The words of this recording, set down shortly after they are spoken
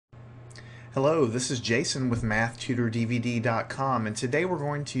Hello, this is Jason with MathTutorDVD.com, and today we're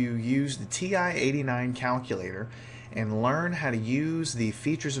going to use the TI-89 calculator and learn how to use the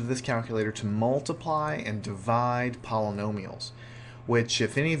features of this calculator to multiply and divide polynomials, which,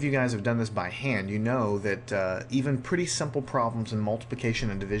 if any of you guys have done this by hand, you know that even pretty simple problems in multiplication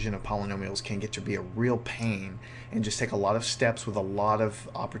and division of polynomials can get to be a real pain and just take a lot of steps with a lot of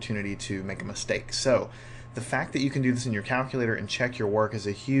opportunity to make a mistake. So the fact that you can do this in your calculator and check your work is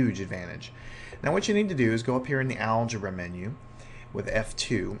a huge advantage. Now what you need to do is go up here in the algebra menu with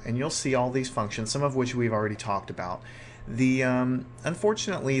F2 and you'll see all these functions, some of which we've already talked about.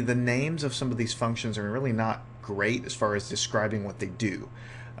 Unfortunately, the names of some of these functions are really not great as far as describing what they do.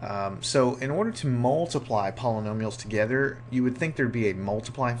 So in order to multiply polynomials together, you would think there'd be a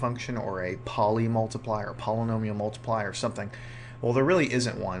multiply function or a polymultiply or polynomial multiply or something. Well, there really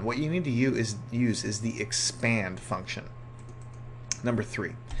isn't one. What you need to use is the expand function, number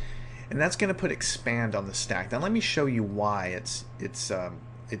 3. And that's going to put expand on the stack. Now let me show you why it's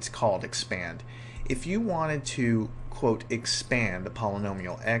called expand. If you wanted to, quote, expand a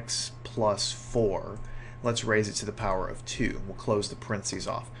polynomial x plus 4, let's raise it to the power of 2. We'll close the parentheses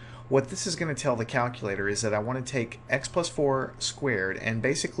off. What this is going to tell the calculator is that I want to take x plus 4 squared and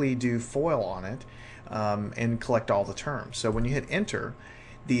basically do FOIL on it and collect all the terms. So when you hit enter,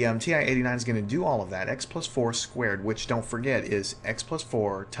 the TI-89 is going to do all of that. X plus 4 squared, which don't forget is x plus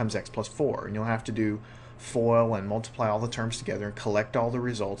 4 times x plus 4. And you'll have to do FOIL and multiply all the terms together and collect all the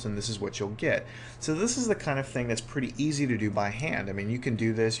results, and this is what you'll get. So this is the kind of thing that's pretty easy to do by hand. I mean, you can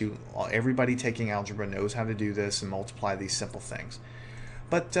do this. Everybody taking algebra knows how to do this and multiply these simple things.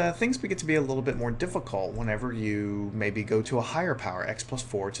 But things get to be a little bit more difficult whenever you maybe go to a higher power, x plus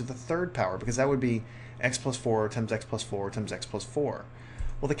 4 to the third power, because that would be x plus 4 times x plus 4 times x plus 4.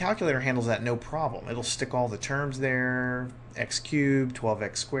 Well, the calculator handles that no problem. It'll stick all the terms there, x cubed,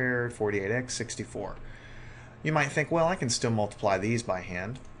 12x squared, 48x, 64. You might think, well, I can still multiply these by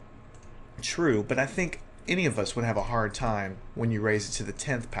hand. True, but I think any of us would have a hard time when you raise it to the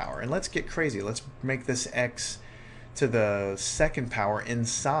 10th power. And let's get crazy. Let's make this x to the second power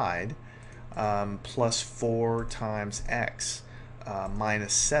inside plus 4 times x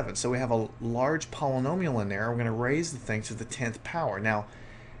minus 7. So we have a large polynomial in there. We're going to raise the thing to the 10th power. Now,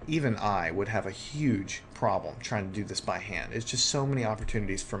 even I would have a huge problem trying to do this by hand. It's just so many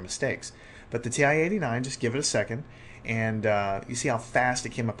opportunities for mistakes. But the TI-89, just give it a second, and you see how fast it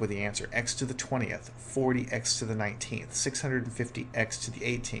came up with the answer. X to the 20th, 40x to the 19th, 650x to the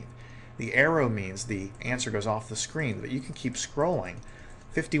 18th. The arrow means the answer goes off the screen, but you can keep scrolling.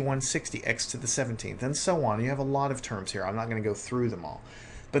 5160x to the 17th, and so on. You have a lot of terms here. I'm not going to go through them all.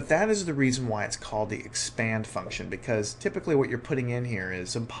 But that is the reason why it's called the expand function, because typically what you're putting in here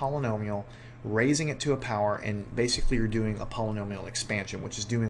is a polynomial, raising it to a power, and basically you're doing a polynomial expansion, which is doing